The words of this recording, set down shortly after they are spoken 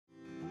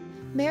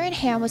Maren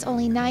Hamm was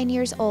only 9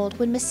 years old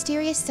when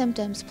mysterious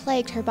symptoms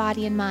plagued her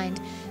body and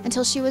mind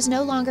until she was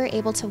no longer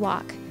able to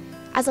walk.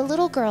 As a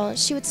little girl,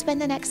 she would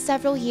spend the next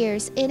several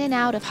years in and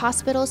out of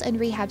hospitals and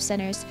rehab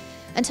centers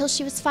until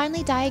she was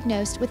finally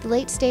diagnosed with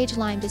late stage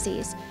Lyme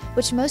disease,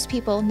 which most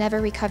people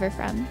never recover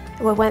from.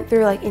 We went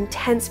through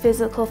intense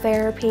physical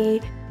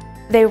therapy.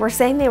 They were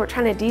saying they were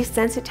trying to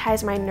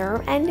desensitize my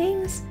nerve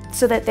endings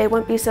so that they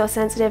wouldn't be so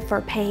sensitive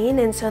for pain,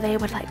 and so they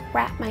would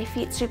wrap my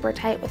feet super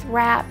tight with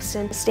wraps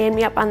and stand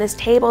me up on this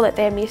table that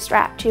they had me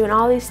strapped to and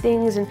all these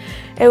things, and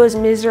it was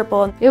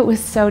miserable. It was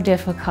so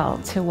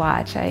difficult to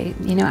watch.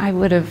 I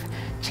would have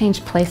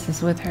changed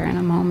places with her in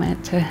a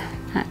moment to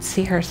not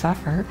see her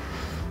suffer.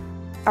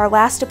 Our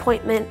last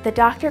appointment, the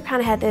doctor kind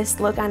of had this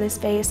look on his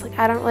face,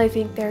 I don't really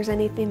think there's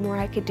anything more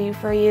I could do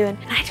for you. And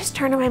I just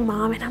turned to my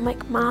mom and I'm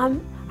like,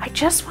 Mom, I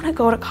just want to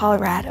go to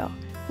Colorado.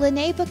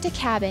 Lene booked a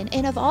cabin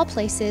in, of all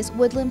places,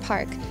 Woodland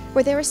Park,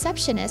 where their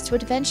receptionist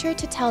would venture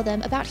to tell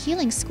them about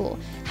Healing School,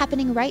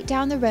 happening right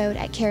down the road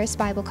at Charis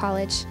Bible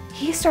College.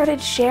 He started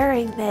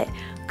sharing that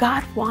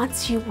God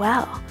wants you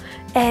well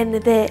and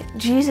that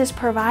Jesus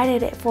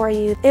provided it for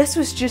you. This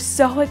was just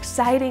so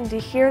exciting to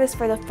hear this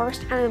for the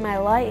first time in my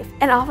life.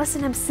 And all of a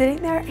sudden I'm sitting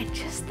there and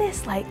just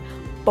this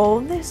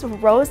boldness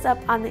rose up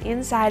on the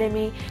inside of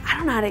me. I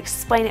don't know how to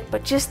explain it,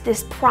 but just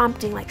this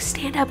prompting,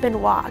 stand up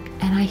and walk.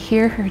 And I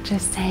hear her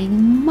just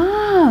saying,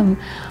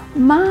 Mom,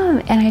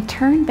 Mom. And I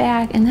turned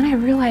back and then I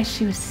realized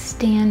she was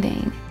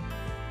standing.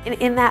 And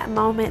in that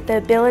moment, the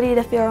ability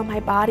to feel my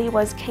body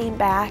came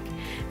back.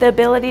 The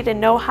ability to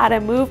know how to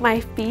move my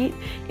feet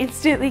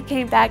instantly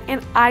came back,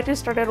 and I just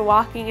started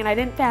walking, and I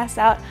didn't pass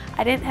out.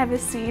 I didn't have a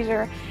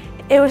seizure.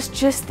 It was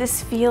just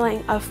this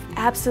feeling of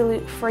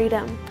absolute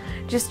freedom.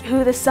 Just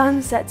who the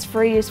sun sets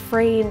free is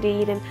free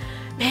indeed. And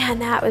man,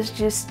 that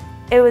was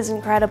it was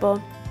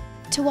incredible.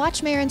 To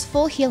watch Maren's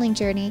full healing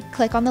journey,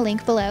 click on the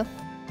link below.